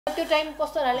त्यो टाइम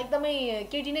कस्तो हुनाले एकदमै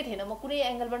केटी नै थिएन म कुनै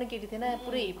एंगलबाट केटी थिएन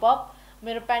पुरै हिपहप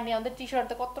मेरो प्यान्ट आउँदा टी-शर्ट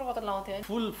त कत्रो कत्रो लाउँथे हैन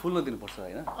फुल नदिनुपर्छ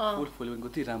हैन फुल पनि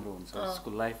कति राम्रो हुन्छ यसको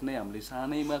लाइफ नै हामीले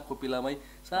सानैमा कोपिलामै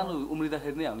सानो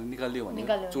उम्रिदाखेरि नै हामीले निकाल्दियो भने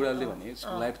चुडाल्दियो भने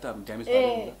यसको लाइफ त हामी ड्यामेज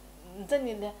पार्दैन हुन्छ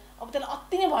नि अब त्यसलाई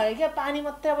अति नै भयो क्या पानी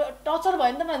मात्रै अब टर्चर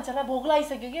भयो नि त मान्छेलाई भोक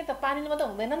लागिसक्यो कि त पानीले मात्रै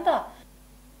हुँदैन नि त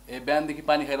बिहानदेखि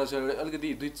पानी खाइरहेको छ अलिकति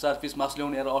 2-4 पिस मासु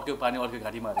ल्याउने र अर्को पानी अर्को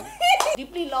घाँटीमा हाल्यो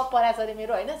डिपली लभ पराछ अरे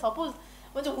मेरो हैन सपोज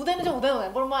म चाहिँ हुँदैन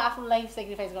बरु म आफ्नो लाइफ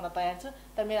सेक्रिफाइस गर्न तयार छु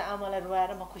तर मेरो आमालाई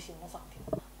रुवाएर म खुसी हुन सक्दिनँ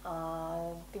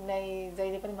तिमीलाई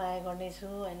जहिले पनि माया गर्नेछु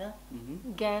हैन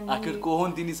ज्ञानी आखिर को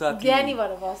हुन् तिनी साथी ज्ञानी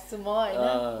भएर बस्छु म हैन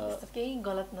त्यस्तो केही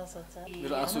गलत नसोच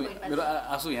मेरो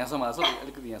आँसु यहाँसम्म आछ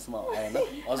अलिकति यहाँसम्म आएन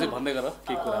अझै भन्दै गर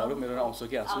के कुराहरु मेरो आउँछ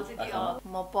कि आँसु आँखामा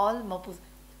म पल म पुज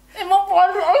म पल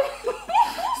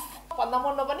भन्दा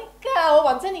मन पनि कहाँ हो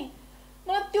भन्छ नि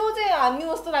मलाई त्यो चाहिँ हान्नु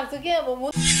जस्तो लाग्छ के अब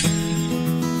म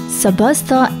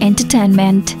Sabasta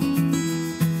Entertainment.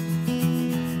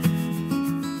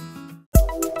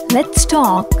 Let's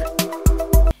talk.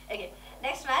 Okay,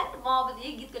 next one. म अब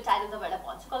यो गीतको टाइटल तपाईहरुलाई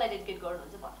भन्छु कसलाई डेडिकेट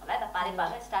गर्नुहुन्छ भन्नु होला त पारे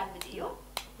पारे स्टार्ट विथ यु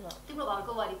तिम्रो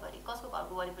घरको वरिपरि कसको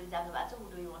घरको वरिपरि जानु भएको छ who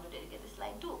do you want to dedicate this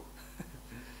line to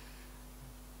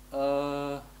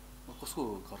म कसको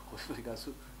घरको वरिपरि गएको छु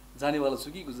जानेवाला छु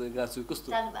कि गएको छु कस्तो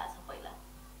जानु भएको छ पहिला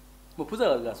म पूजा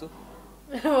घर गएको छु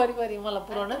वरिपरि मलाई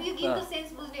पुराउन यो गीतको सेन्स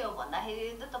बुझ्ने हो भन्दाखेरि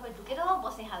त तपाई ढुकेर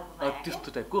बस्ने खालको माया त्यस्तो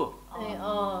टाइपको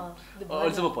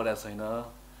अहिलेसम्म पढाएको छैन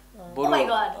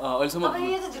अहिलेसम्म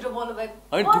तपाईले चाहिँ झुटो बोल्नु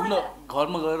भएको हैन ढुक्न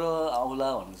घरमा गएर आउला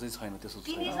भन्ने चाहिँ छैन त्यसो छैन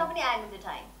टिनेजमा पनि आएन त्यो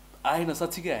टाइम आएन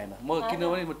साच्चीकै आएन म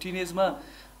किनभने म टिनेजमा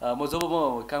म जब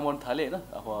म काम गर्न थालेँ हैन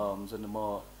अब हुन्छ नि म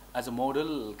एज अ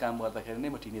मोडल काम गर्दाखेरि नै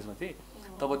म टिनेजमा थिएँ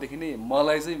तबदेखि नै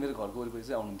मलाई चाहिँ मेरो घरको वरिपरि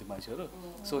चाहिँ आउनुहुन्थ्यो मान्छेहरू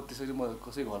सो त्यसरी म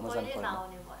कसै घरमा जानु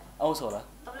पर्दैन आउँछ होला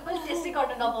तपाईले पनि त्यसै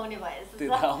गर्न नपाउने भएछ त्यो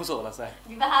आउँछ होला सायद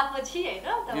विवाहपछि हैन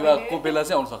विवाहको बेला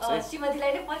चाहिँ आउन सक्छ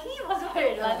श्रीमतीलाई नै पछि बस्नु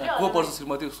हेर्नु आयो को पर्छ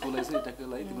श्रीमती उसकोलाई चाहिँ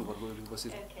ट्याक्कलाई तिम्रो घरको वरिपरि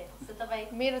बसेर सो तपाई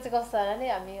मेरो चाहिँ कस्तो होला नि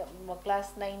हामी म क्लास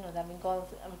 9 हुँदा हामी गर्ल्स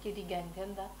अब केटी ग्याङ थियो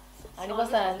नि त अनि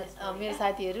कस्तो मेरो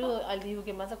साथीहरू अहिले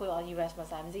युकेमा छ कोही युएसमा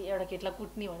छ हामी चाहिँ एउटा केटीलाई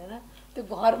कुट्ने भनेर त्यो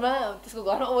घरमा त्यसको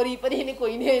घरमा वरिपरि नै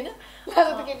कोही नै हैन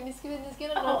त्यो केटी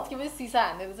निस्किँदैन नस्किँदै सिसा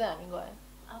हानेर चाहिँ हामी गयो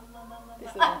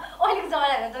अहिलेको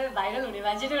जमानामा तपाईँ भाइरल हुने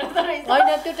मान्छे नि रहेछ होइन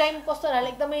त्यो टाइम कस्तो हुनाले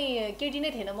एकदमै केटी नै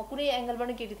थिएन म कुनै एंगलबाट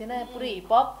केटी थिएन पुरै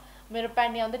हिपहप मेरो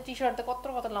प्यान्ट आउँदा टी-शर्ट त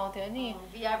कत्रो कत्रो लाउँथे नि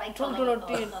ठुल्ठुलो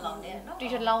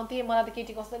टी-शर्ट लाउँथे मलाई त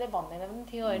केटी कसैले भन्दैन पनि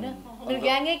थियो हैन मेरो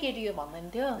ग्याङै केटी भन्दैन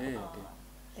थियो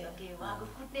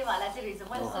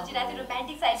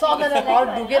घर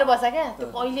ढुकेर बसा क्या त्यो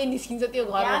कहिले निस्किन्छ त्यो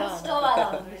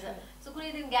घरबाट कुनै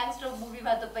दिन ग्याङस्टर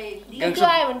मुभीमा तपाईँ त्यो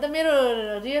आयो भने त मेरो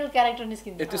रियल क्यारेक्टर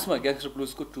निस्किन्छ त्यसमा ग्याङस्टर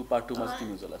प्लसको 2 पार्ट 2 मा चाहिँ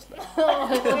हुन्छ होला जस्तो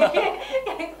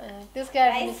त्यस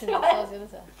क्यारेक्टर निस्किन्छ सजिलो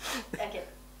छ ओके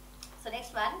सो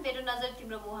नेक्स्ट वान मेरो नजर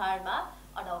तिम्रो मुहारमा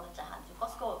अडाउन चाहन्छु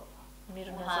कसको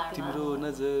मेरो नजर तिम्रो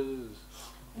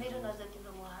नजर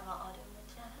तिम्रो मुहारमा अडाउन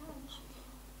चाहन्छु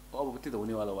अब त्यो त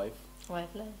हुनेवाला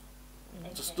वाइफलाई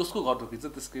जसको घर ढोकिन्छ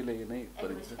त्यसकैले नै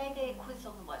गरिन्छ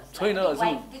छैन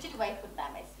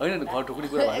होइन घर ढोक्ने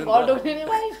कुरा घर ढोक्ने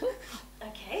वाइफ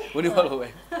हुनेवाला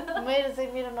वाइफ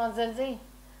मेरो नजर चाहिँ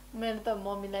मेरो त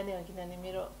मम्मीलाई नै हो किनभने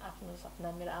मेरो आफ्नो सपना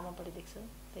मेरो आमापट्टि देख्छु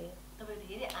त्यही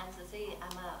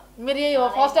मेरो यही हो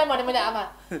फर्स्ट टाइम भने मैले आमा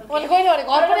मैले कहिले भने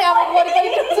घर पनि आमाको वरिपरि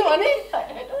देख्छु भने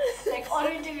अरू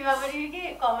इन्टरभ्यूमा पनि के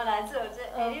कमन आन्सर हुन्छ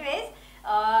एनिवेज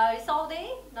रिसाउँदै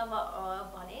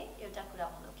भने एउटा कुरा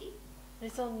भनौँ कि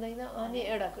रिसाउँदैन अनि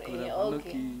एउटा कुरा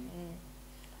ओके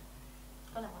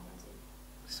कसलाई भन्नुहुन्छ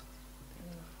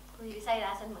कोही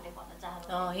रिसाइरहेछन् भन्ने भन्न चाहनु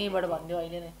यहीँबाट भनिदियो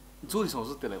अहिले नै जो रिसाउँछ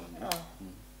त्यसलाई भन्नु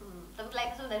तपाईँको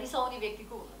लाइफमा सबभन्दा रिसाउने व्यक्ति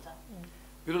को हुनुहुन्छ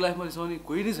मेरो लाइफमा रिसाउने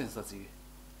कोही नै छैन साँच्चै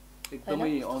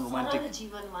एकदमै अनरोमान्टिक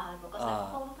जीवनमा कसैलाई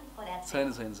खुवाउनु पनि पर्याप्त छैन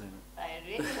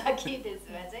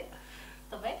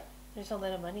तपाईँ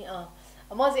रिसाउँदैन भने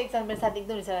म चाहिँ एकजना मेरो साथी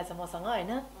एकदम रिसाइरहेको छ मसँग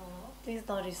होइन प्लिज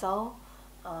नरिसाऊ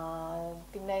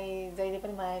तिमीलाई जहिले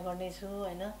पनि माया गर्नेछु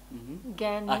होइन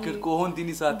ज्ञानी आखिर को हुन्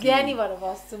तिनी साथी ज्ञानी भएर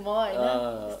बस्छु म होइन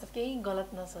त्यस्तो केही गलत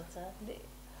नसोच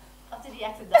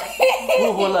को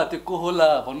होला त्यो को होला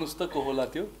भन्नुहोस् त को होला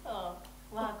त्यो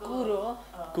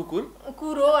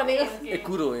कुकुर अनि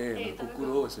कुरो कुकुर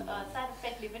हो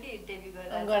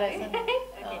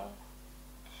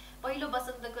पहिलो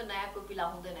बसन्तको नयाँ कोपिला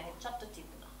हुँदैन चट्ट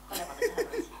चिप्न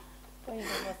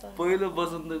पहिलो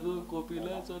बसन्तको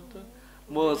कोपिला चट्ट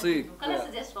म चाहिँ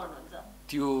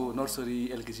त्यो नर्सरी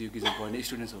एलकेजी युकेजी पढ्ने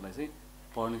स्टुडेन्ट्सहरूलाई चाहिँ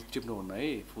पढ्ने चिप्नु हुन्न है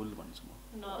फुल भन्छु म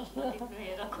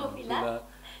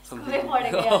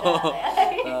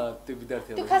त्यो विद्यार्थी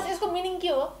खास यसको मिनिङ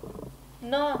के हो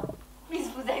न प्लिज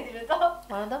बुझाइदिनु त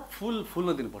भन त फुल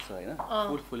नदिनुपर्छ होइन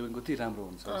फुल फुल्यो भने कति राम्रो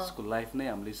हुन्छ उसको लाइफ नै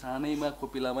हामीले सानैमा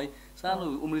कोपिलामै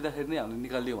सानो उम्रिँदाखेरि नै हामीले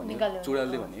निकालिदियो भने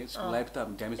चुडालिदियो भने उसको लाइफ त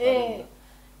हामी ड्यामेज पार्दैन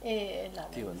ए ल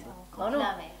के भन्छ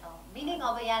मिनिङ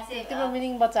अब यहाँ चाहिँ तिम्रो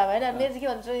मिनिङ बच्चा होइन मेरो चाहिँ के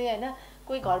भन्छ होइन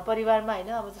कोही घर परिवारमा होइन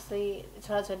अब जस्तै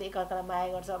छोराछोरीले एकअर्कालाई माया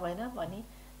गर्छ अब होइन भनी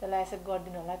त्यसलाई एक्सेप्ट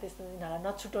गरिदिनु होला त्यस्तो यिनीहरूलाई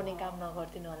नछुटाउने काम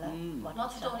नगरिदिनु होला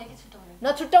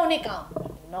नछुटाउने काम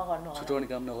नगर्नु होला छुटाउने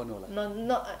काम नगर्नु होला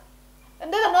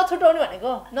त्यही त नछुटाउने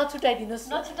भनेको नछुटाइदिनुहोस्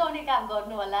नछुटाउने काम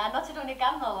गर्नु होला नछुटाउने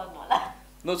काम नगर्नु होला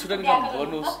नछुटाउने काम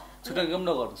गर्नुहोस् छुटाउने काम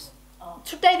नगर्नुहोस्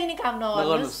छुट्याइदिने काम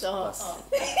नगर्नुहोस्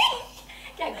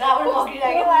क्या ग्रामर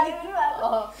मगिरहेको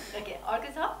ओके अर्को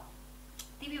छ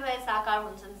तिमी भए साकार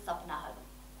हुन्छन् सपनाहरू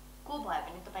को भयो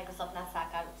भने तपाईँको सपना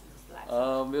साकार हुन्छ जस्तो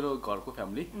लाग्छ मेरो घरको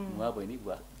फ्यामिली बुवा बहिनी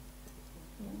बुवा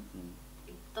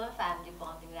एकदमै फ्यामिली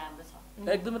बन्डिङ राम्रो छ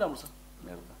एकदमै राम्रो छ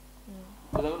मेरो त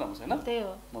बुझाएको राम्रो छ होइन त्यही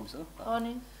हो मम्मीसँग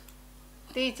अनि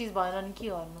त्यही चिज भएन नि के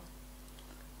गर्नु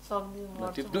सक्दिनु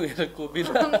टिप्नु हेर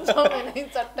कोपिला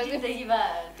जिन्दगीमा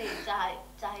त्यही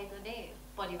चाहेको नै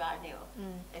परिवार नै हो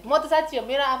म त साँच्ची हो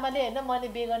मेरो आमाले होइन मैले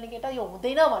बिहे गर्ने केटा यो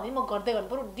हुँदैन भने म गर्दै गर्नु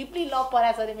बरु डिपली लभ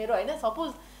पराएको छ अरे मेरो होइन सपोज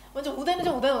म चाहिँ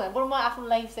हुँदैन बरु म आफ्नो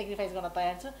लाइफ सेक्रिफाइस गर्न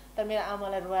तयार छु तर मेरो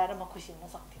आमालाई रुवाएर म खुसी हुन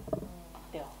सक्दिनँ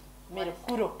त्यो हो मेरो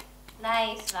कुरो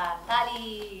नाइस ताली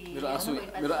मेरो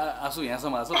आँसु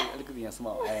यहाँसम्म आएको छ अलिकति यहाँसम्म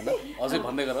आएन अझै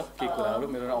भन्दै गर के कुराहरू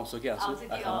मेरो आउँछ कि आँसु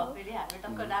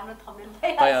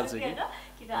पाइहाल्छ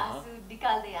कि आँसु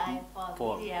निकाल्दै आए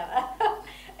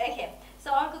ओके सो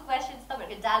अर्को क्वेसन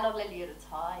तपाईँहरूको डायलगलाई लिएर छ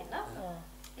होइन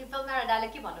यो फिल्ममा एउटा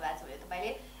डायलग के भन्नुभएको छ भने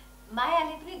तपाईँले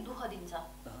मायाले पनि दुःख दिन्छ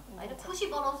होइन खुसी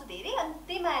बनाउँछ धेरै अनि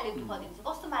त्यही मायाले दुःख दिन्छ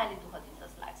कस्तो मायाले दुःख दिन्छ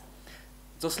जस्तो लाग्छ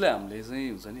जसले हामीले चाहिँ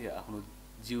हुन्छ नि आफ्नो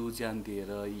जिउ ज्यान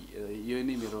दिएर यो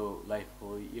नै मेरो लाइफ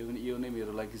हो यो नै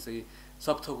मेरो लागि चाहिँ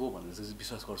सबथोक हो भनेर चाहिँ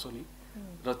विश्वास गर्छु नि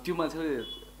र त्यो मान्छेले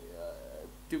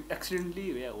त्यो एक्सिडेन्टली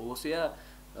होस् या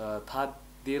थाहा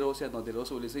दिएर होस् या नदिएर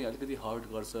होस् उसले चाहिँ अलिकति हर्ट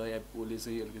गर्छ या उसले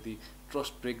चाहिँ अलिकति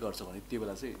ट्रस्ट ब्रेक गर्छ भने त्यो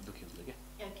बेला चाहिँ दुःखी हुन्छ क्या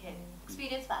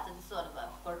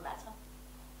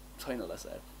छैन होला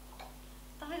सायद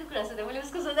तपाईँको कुरा सोधेँ मैले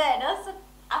उसको सोधेँ होइन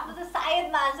आफ्नो त सायद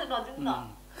मान्छे नदिनु न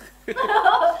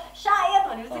सायद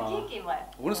भनेपछि के भयो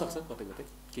हुनसक्छ कतै कतै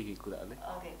के कुराहरूले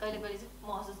कहिले कहिले चाहिँ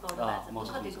महसुस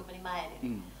गर्नु पनि मायाले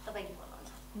तपाईँ के भन्नुहुन्छ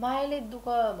मायाले दुःख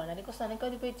भन्नाले कस्तो भने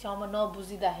कतिपय ठाउँमा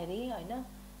नबुझिँदाखेरि होइन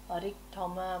हरेक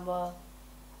ठाउँमा अब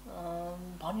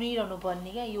भनिरहनु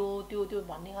पर्ने क्या यो त्यो त्यो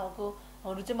भन्ने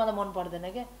खालकोहरू चाहिँ मलाई मन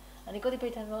पर्दैन क्या अनि कतिपय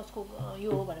ठाउँमा उसको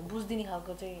यो हो भनेर बुझिदिने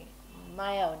खालको चाहिँ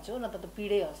माया हुन्छ न त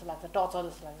पिडै जस्तो लाग्छ टर्चर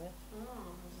जस्तो लाग्छ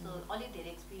अलिक धेरै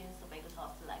एक्सपिरियन्स तपाईँको छ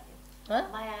जस्तो लाग्यो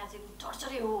माया चाहिँ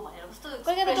टर्चरै हो भनेर कस्तो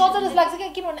कहिले त टर्चर जस्तो लाग्छ क्या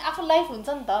किनभने आफ्नो लाइफ हुन्छ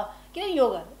नि त किन यो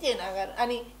गर के नगर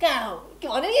अनि कहाँ हो के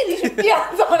भने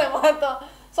भने मलाई त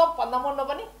सबभन्दा मन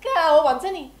नपर्ने कहाँ हो भन्छ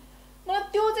नि मलाई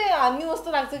त्यो चाहिँ हान्ने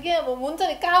जस्तो लाग्छ कि अब हुन्छ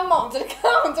नि काममा हुन्छ नि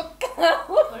कहाँ हुन्छ कहाँ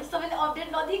हो तपाईँले अपडेट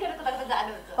नदिइकन कता कता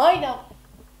जानुहुन्छ होइन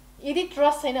यदि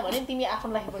ट्रस्ट छैन भने तिमी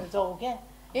आफ्नो लाइफबाट जाऊ क्या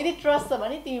यदि ट्रस्ट छ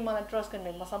भने तिमी मलाई ट्रस्ट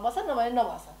गर्ने मसँग बस नभए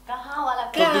नबस कहाँवाला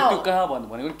कहाँ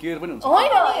भनेको केयर पनि हुन्छ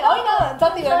होइन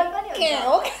जति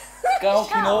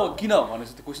कहाँ किन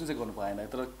भनेपछि त्यो क्वेसन चाहिँ गर्नु पाएन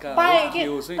तर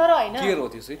केयर हो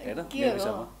त्यो चाहिँ होइन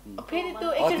फेरि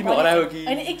त्यो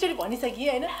एकचोटि भनिसकेँ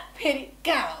होइन फेरि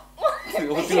कहाँ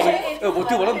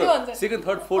त्यो भन नि त सेकेन्ड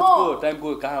थर्ड फोर्थको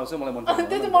टाइमको कहाँ आउँछ मलाई मन पर्दैन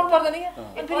त्यो चाहिँ मन पर्दैन क्या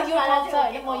फेरि यो ठाउँ छ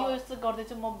होइन म यो यस्तो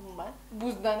गर्दैछु म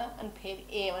बुझ्दैन अनि फेरि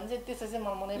ए भने चाहिँ त्यसो चाहिँ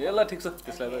मलाई मनै ल ठिक छ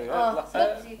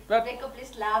त्यसलाई ब्रेकअप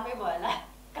लिस्ट लामै भयो होला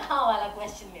कहाँवाला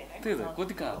क्वेसन लिएर त्यही त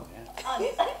कति कहाँ हो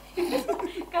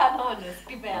कहाँ नभन्नुहोस्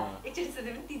कृपया एकचोटि सोधे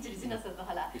पनि तिनचोटि चाहिँ नसोध्नु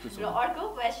होला र अर्को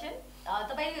क्वेसन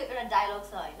तपाईँको एउटा डायलग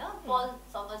छ होइन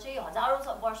पलसँग चाहिँ हजारौँ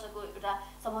वर्षको एउटा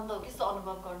सम्बन्ध हो कि जस्तो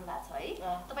अनुभव गर्नु भएको छ है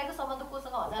तपाईँको सम्बन्ध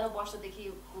कोसँग हजारौँ वर्षदेखि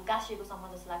गाँसिएको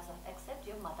सम्बन्ध जस्तो लाग्छ एक्सेप्ट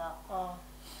यो म त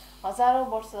हजारौँ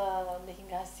वर्षदेखि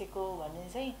गाँसिएको भन्ने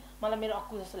चाहिँ मलाई मेरो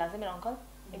अक्कु जस्तो लाग्छ मेरो अङ्कल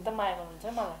एकदम माया गर्नुहुन्छ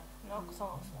मलाई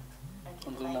अक्कुसँग जस्तो लाग्छ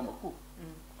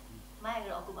माया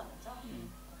गरेर अक्कु भन्नुहुन्छ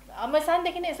मैले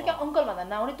सानोदेखि नै यसो क्या अङ्कल भन्दा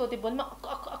नआउने तोते बोलीमा अक्क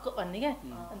अक्क अक्क भन्ने क्या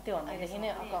अनि त्यो भन्दादेखि नै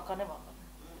अक्क अक्क नै भन्नु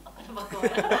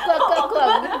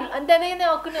अनि त्यहाँदेखि नै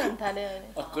अक्कु नै हुन थाल्यो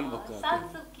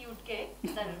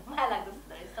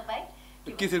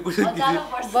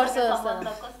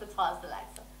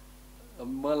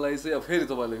मलाई चाहिँ अब फेरि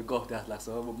तपाईँले गफ त्यहाँ लाग्छ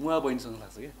अब मुवा बहिनीसँग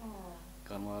लाग्छ क्या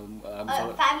घरमा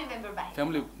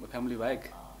फ्यामिली बाहेक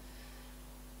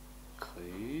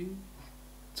खै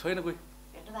छैन कोही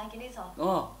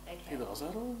त्यही त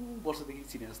हजारौँ वर्षदेखि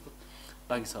चिने जस्तो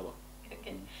बाँकी छ अब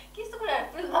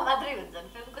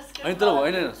होइन तर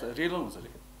होइन रियलमा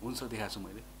हुन्छ देखाएको छु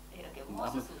मैले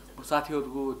आफ्नो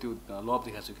साथीहरूको त्यो लभ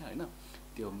देखाएको छु क्या होइन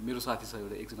त्यो मेरो साथी छ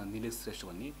एउटा एकजना निलेश श्रेष्ठ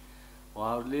भन्ने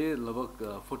उहाँहरूले लगभग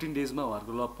 14 डेजमा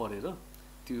उहाँहरूको लभ परेर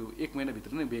त्यो 1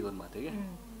 महिनाभित्र नै बिहे गर्नुभएको थियो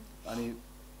क्या अनि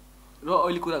र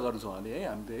अहिले कुरा गर्नु छ उहाँले है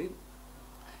हामीले है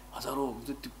हजारौँ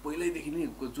त्यो पहिल्यैदेखि नै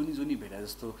जुनी भेटा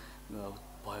जस्तो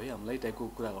भयो है हामीलाई टाइपको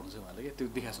कुरा गर्नु छ उहाँले क्या त्यो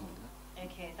देखाएको छु मैले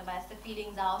Okay, तपाईँ यस्तो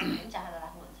फिलिङ्स आओस् भन्ने पनि चाहना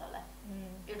राख्नुहुन्छ होला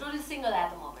You're totally single at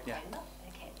the moment, होइन?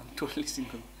 Okay. I'm totally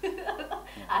single.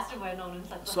 आश्रय भएर नहुनुहुन्छ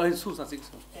साँच्चै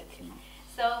छु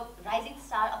So, rising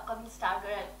star, upcoming star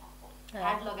गरेर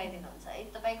ह्याड लगाइदिनुहुन्छ है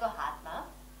तपाईँको हातमा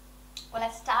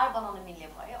कसलाई स्टार बनाउन मिल्ने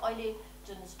भयो अहिले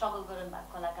जुन स्ट्रगल गर्नु भएको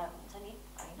कलाकार हुन्छ नि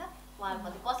होइन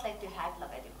उहाँहरूमध्ये कसलाई त्यो ह्याड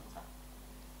लगाइदिनुहुन्छ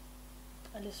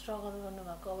अहिले स्ट्रगल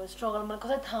गर्नुभएको अब स्ट्रगल मलाई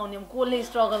कसै थाहा हुने कसले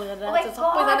स्ट्रगल गरिरहेको छ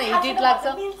सबैजना हिटेड लाग्छ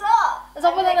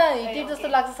सबैजना हिटेड जस्तो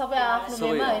लाग्छ सबै आफ्नो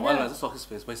वेमा होइन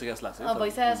सक्सेस भइसकेको जस्तो लाग्छ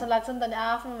भइसकेको जस्तो लाग्छ नि त अनि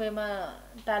आफ्नो वेमा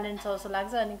ट्यालेन्ट छ जस्तो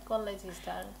लाग्छ अनि कसलाई चाहिँ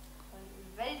स्टार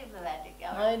भेरी डिप्लोमेटिक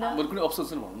होइन मैले कुनै अप्सन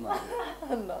छैन भनौँ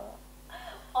न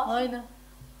होइन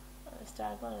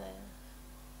स्टार कसलाई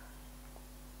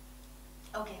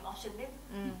ओके अप्सन दे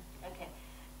ओके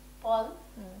पल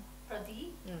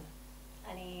प्रदीप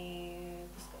अनि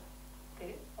पुष्पल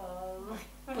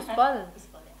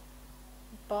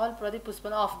पल प्रदीप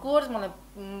पुष्पल अफकोर्स मलाई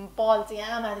पल चाहिँ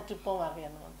यहाँ माथि टुप्पो भएको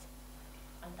हेर्नु मन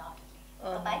छ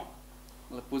मलाई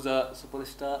पूजा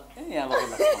सुपरस्टार यहाँबाट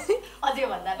लाग्छ अझै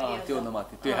भन्दा त्योभन्दा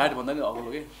माथि त्यो ह्याड भन्दा नि अग्लो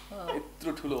के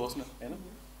यत्रो ठुलो होस् न होइन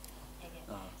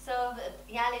सो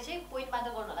यहाँले चाहिँ पोइन्ट मात्र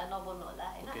गर्नु होला नबोल्नु होला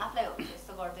होइन आफूलाई हो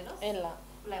यस्तो गरिदिनुहोस् ए ल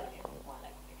उसलाई भने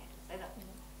उहाँलाई देखाइदिनुहोस् होइन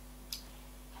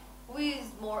Who is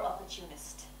more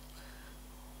opportunist?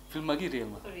 फिल्ममा कि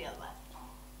रियलमा रियलमा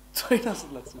छैन जस्तो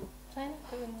लाग्छ छैन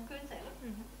कुन छैन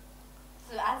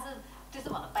सो एज अ त्यसो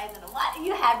भन्न पाइँदैन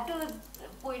you have two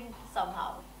point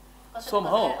somehow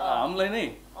हामीलाई नै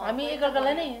हामी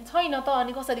एकअर्कालाई नै छैन त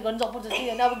अनि कसरी गर्नु जबरजस्ती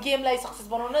होइन अब गेमलाई सक्सेस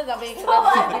बनाउन अब एकदमै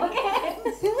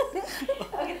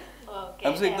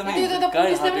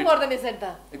गर्दैन यसरी त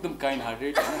एकदम काइन्ड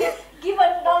हार्टेड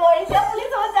गिभन नवरी चाहिँ पुलिस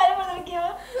जानु पर्दैन के हो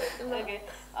ओके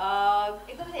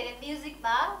एकदम धेरै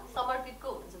म्युजिकमा समर्पितको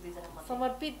हुन्छ दुईजना मध्ये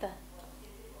समर्पित त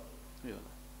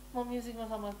म म्युजिकमा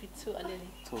समर्पित छु अलिअलि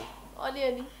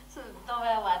सो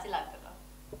तपाईलाई वा चाहिँ लाग्दैन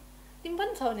तिमी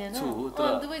पनि छौ नि हैन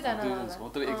दुवैजना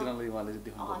तर एकजनाले उहाँले चाहिँ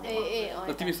देखाउनु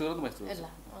ए तिमी यस्तो गर त म यस्तो ल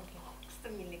ओके कस्तो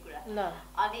मिल्ने कुरा ल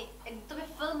अनि एकदमै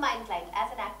फिल्ममा इन्क्लाइन एज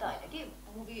एन एक्टर होइन कि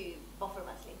मुभी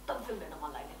बफरमा चाहिँ एकदम फिल्म हेर्न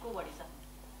मन लाग्ने को बढी छ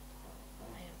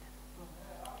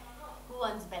हु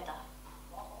वान्ट्स बेटर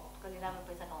कसले राम्रो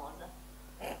पैसा कमाउँछ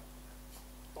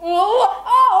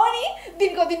हो नि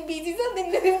दिनको दिन बिजी छ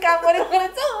दिनको दिन काम गरेको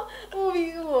छ मुभी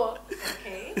हो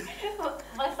ओके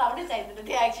मलाई साउन्डै चाहिँदैन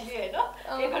थियो एक्चुली होइन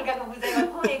एकअर्काको बुझाइमा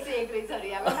को 101 रहेछ अरे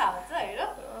यहाँ थाहा हुन्छ होइन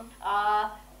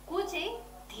को चाहिँ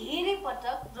धेरै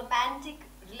पटक रोमान्टिक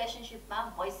रिलेसनसिपमा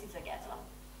बसिसकेको छ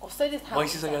कसैले थाहा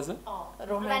बसिसकेको छ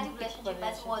romantic relationship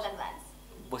as more than once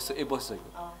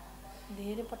बसिसक्यो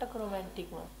धेरै पटक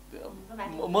रोमान्टिकमा म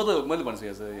त मैले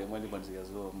भनिसकेको छु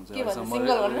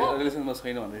रिलेसनमा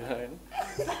छैन भनेर होइन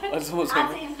अहिलेसम्म छैन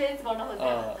इन्फ्लुएन्स गर्न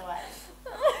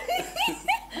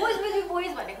खोज्छ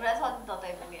बोइज भन्ने कुरा छ नि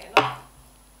तपाईँ पनि होइन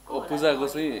पूजाको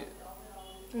चाहिँ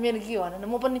मेरो के भन न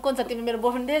म पनि कुन छ तिमी मेरो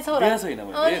बोयफ्रेन्ड त्यही छौ र छैन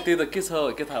मैले त्यही त के छ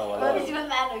के थाहा होला तिमी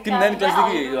 9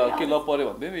 क्लासदेखि के लभ पर्यो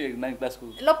भन्दै नि 9 क्लासको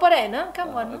लभ पर्यो हैन काम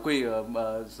गर्नु कोही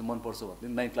मन पर्छ भन्दै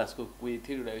 9 क्लासको कोही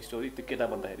थियो एउटा स्टोरी त्यो केटा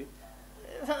भन्दाखेरि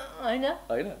हैन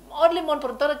हैन अरूले मन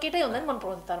पर्छ तर केटै हुँदैन मन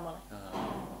पर्छ तर मलाई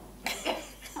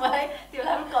त्यो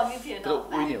लागि कमी थिएन तर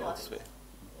उनी हो त्यसै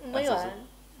मै हो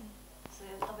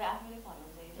तपाईँ आफैले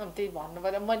भन्नुहुन्छ त्यही भन्नु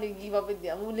पर्यो मैले गिभ अप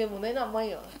दिए उसले हुँदैन मै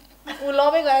हो ऊ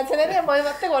लभै गरेको छैन रे मैले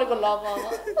मात्रै गरेको लभ अब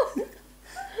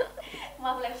म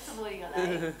आफूलाई कस्तो बोरिङ होला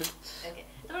ओके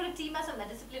तपाईँको टिममा सबभन्दा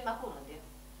डिसिप्लिनमा को हुनुहुन्थ्यो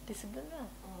डिसिप्लिनमा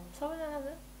सबैजना छ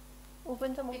ऊ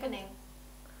पनि छ म पनि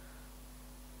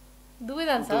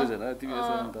दुवैजना छ दुवैजना तिमी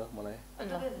यसो नि त मलाई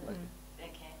ओके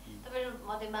तपाईँहरू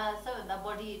मध्येमा सबैभन्दा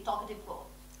बढी टकेटिभ को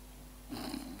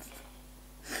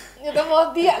यो त म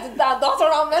दिइहाल्छु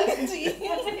 10वटा अम्लाइ लिन्छु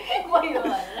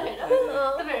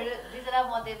तपाईँहरू दुईजना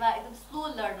मध्येमा एकदम स्लो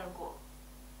लर्नर को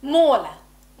म होला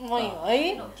मै हो है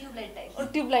ट्युबलाइट टाइप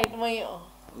ट्युबलाइट मै हो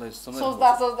सोच्दा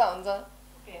सोच्दा हुन्छ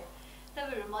ओके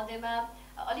तपाईँहरू मध्येमा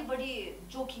अलिक बढी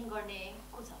जोकिङ गर्ने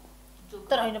को छ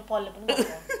तर हैन पलले पनि गर्छ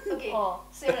ओके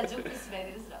सो एउटा जोक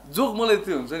सुनाइदिनुस् न जोक मलाई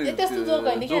त्यो हुन्छ नि त्यस्तो जोक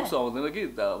हैन के जोक आउँदैन कि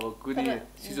अब कुनै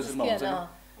सिचुएसनमा हुन्छ नि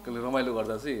कहिले रमाइलो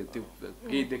गर्दा चाहिँ त्यो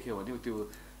केही देख्यो भने त्यो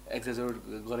एक्सएजरेट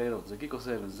गरेर हुन्छ कि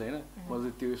कसरी हुन्छ हैन मैले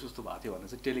त्यो यस्तो भएको थियो भने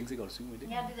चाहिँ टेलिङ चाहिँ गर्छु मैले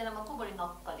यहाँ दुईजनामा को बढी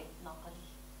नक्कली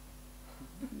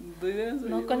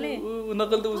नक्कली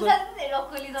नक्कल त उस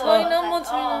नक्कली त छैन म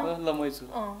छैन ल मै छु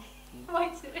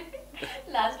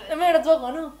लास्ट म एउटा जोक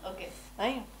भनौँ ओके है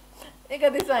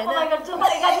एकादशमा ओ माय होइन गॉड जोक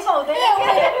एकादशमा हुँदैन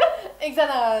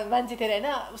एकजना मान्छे थियो अरे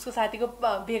होइन उसको साथीको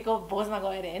बिहेको भोजमा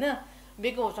गयो अरे होइन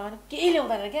बिहेको भोजमा गएर केही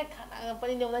ल्याउँदैन क्या खाना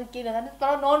पनि ल्याउँदैन केही ल्याउँदैन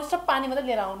तर नन स्टप पानी मात्रै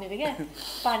लिएर आउने अरे क्या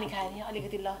पानी खायो अरे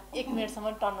अलिकति ल 1 मिनटसम्म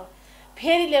टर्न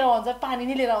फेरि लिएर आउँछ पानी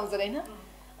नै लिएर आउँछ होइन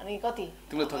अनि कति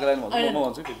तिमीले थकाइरहेन भन्छु म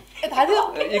भन्छु फेरि ए थाहा थियो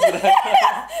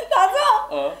थाहा छ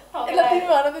ल तिमी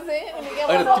भन त चाहिँ अनि के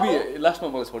होइन तिमी लास्टमा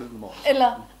मलाई छोडिदिनु म ए ल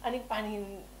अनि पानी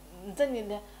हुन्छ नि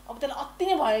अब त्यसलाई अति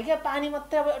नै भयो क्या पानी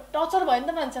मात्रै अब टर्चर भयो नि त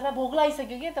मान्छेलाई भोक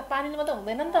लागिसक्यो क्या त पानीले मात्रै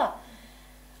हुँदैन नि त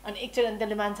अनि एकचोटि अनि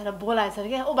त्यसले मान्छेलाई बोलाएछ अरे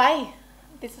क्या ओ भाइ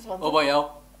त्यसो भन्छ ओ भाइ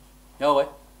यहाँ भाइ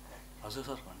हजुर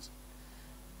सर भन्छ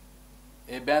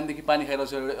ए बिहानदेखि पानी खाइरहेको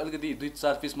छु अलिकति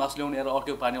 2-4 पिस मासु ल्याउने यार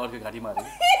अर्को पानी अर्को घाँटीमा हाल्यो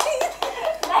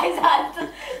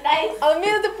अब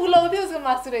मेरो त पुलाउ थियो उसको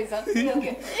मासु रहेछ होइन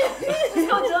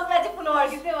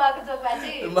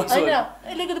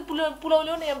अलिकति पुलाउ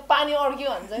ल्याउने पानी अड्क्यो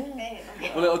भन्छ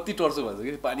उसलाई अति टर्चर भन्छ कि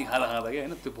पानी खाँदा खाँदा क्या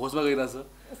होइन त्यो भोजमा गइरहेछ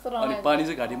अनि पानी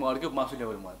चाहिँ घाँटीमा अड्क्यो मासु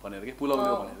ल्याउने भनेर कि पुलाउ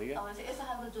ल्याउ भनेर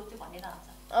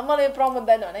क्या मलाई प्रमोद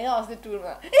दाइले भने क्या अस्ति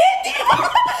टुरमा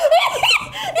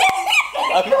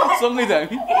सँगै थियो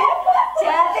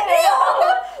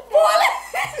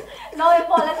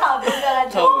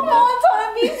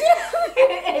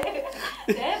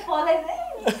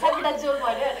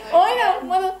होइन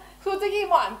म त सोचेँ कि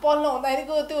म हामी पढ्न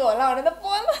हुँदाखेरिको त्यो होला भने त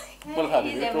पढ्न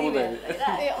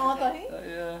ए अँ त है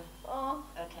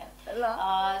ल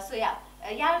सो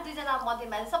यहाँ दुईजना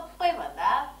मध्येमा सबैभन्दा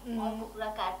अर्को कुरा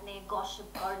काट्ने गसिप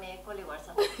गर्ने कसले गर्छ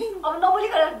अब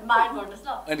नबोलिकन मार गर्नुहोस् ल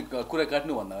अनि कुरा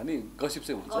काट्नु भन्दा पनि गसिप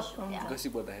चाहिँ हुन्छ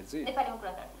गसिप गर्दाखेरि चाहिँ नेपालीमा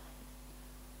कुरा काट्नु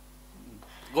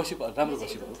गसिप राम्रो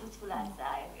गसिप हो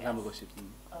राम्रो गसिप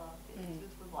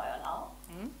भयो होला हो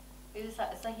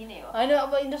सही नै हो होइन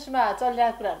अब इन्डस्ट्रीमा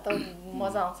चलिरहेको कुराहरू त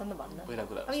मजा आउँछ नि त भन्न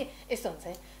अब यस्तो हुन्छ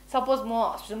है सपोज म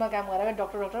हस्पिटलमा काम गरेर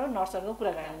डक्टर नर्सहरूको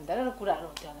कुरा गर्नु हुँदैन र कुराहरू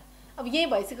हुन्थ्यो होला अब यही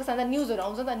भइसकेको छ न्युजहरू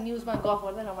आउँछ नि त न्युजमा गफ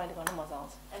गर्दा रमाइलो गर्न मजा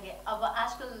आउँछ ओके अब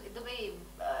आजकल एकदमै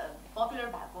पपुलर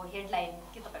भएको हेडलाइन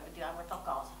के तपाईँको दिमागमा टक्क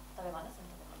आउँछ तपाईँ भन्नुहोस् न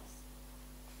तपाईँ भन्नुहोस्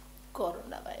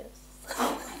कोरोना भाइरस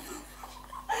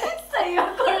सही हो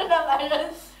कोरोना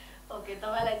भाइरस ओके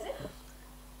तपाईँलाई चाहिँ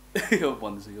अब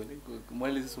भनिसक्यो भने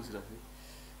मैले चाहिँ सोचिरहेको थिएँ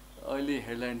अहिले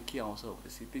हेडलाइन के आउँछ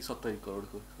भनेपछि त्यही 70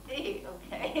 करोडको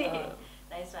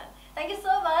nice one thank you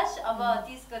so much अब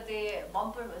 30 गते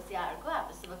बम्पर होस् यहाँहरूको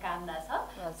हाम्रो शुभकामना छ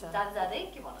जाँदा जाँदै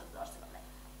के भन्नुहुन्छ दर्शकहरूलाई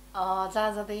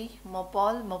जहाँ जाँदै म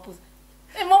पल म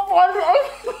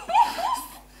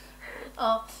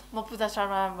म पूजा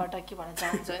शर्माबाट के भन्न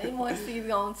चाहन्छु भने म गीत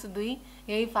गाउँछु 2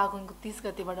 यही फागुनको 30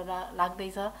 गतेबाट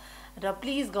लाग्दैछ र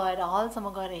प्लिज गएर हलसम्म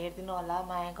गएर हेरिदिनु होला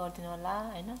माया गरिदिनु होला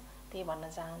होइन त्यही भन्न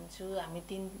चाहन्छु हामी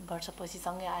 3 वर्षपछि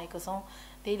सँगै आएको छौँ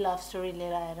त्यही लभ स्टोरी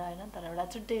लिएर आएर होइन तर एउटा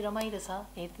छुट्टै रमाइलो छ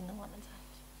हेरिदिनु भन्न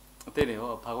चाहन्छु त्यही नै हो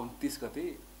फागुन 30 गते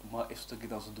म यस्तो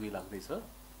गीत आउँछु 2 लाग्दैछ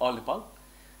अल नेपाल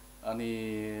अनि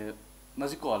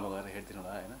नजिकको हलमा गएर हेरिदिनु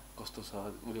होला होइन कस्तो छ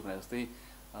उसले भने जस्तै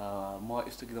म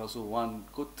यस्तो गीत आउँछु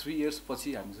 1 को 3 इयर्स पछि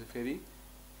हामी चाहिँ फेरि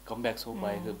कमब्याक छौँ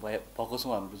भएको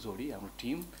छौँ हाम्रो जोडी हाम्रो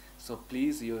टिम सो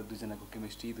प्लिज यो दुईजनाको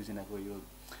केमिस्ट्री दुईजनाको यो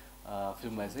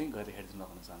फिल्मलाई चाहिँ गएर हेरिदिनु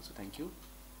भन्न चाहन्छु thank you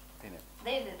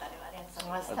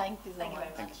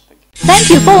Thank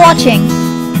you for watching.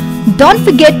 Don't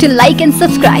forget to like and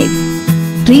subscribe.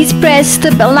 Please press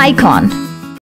the bell icon.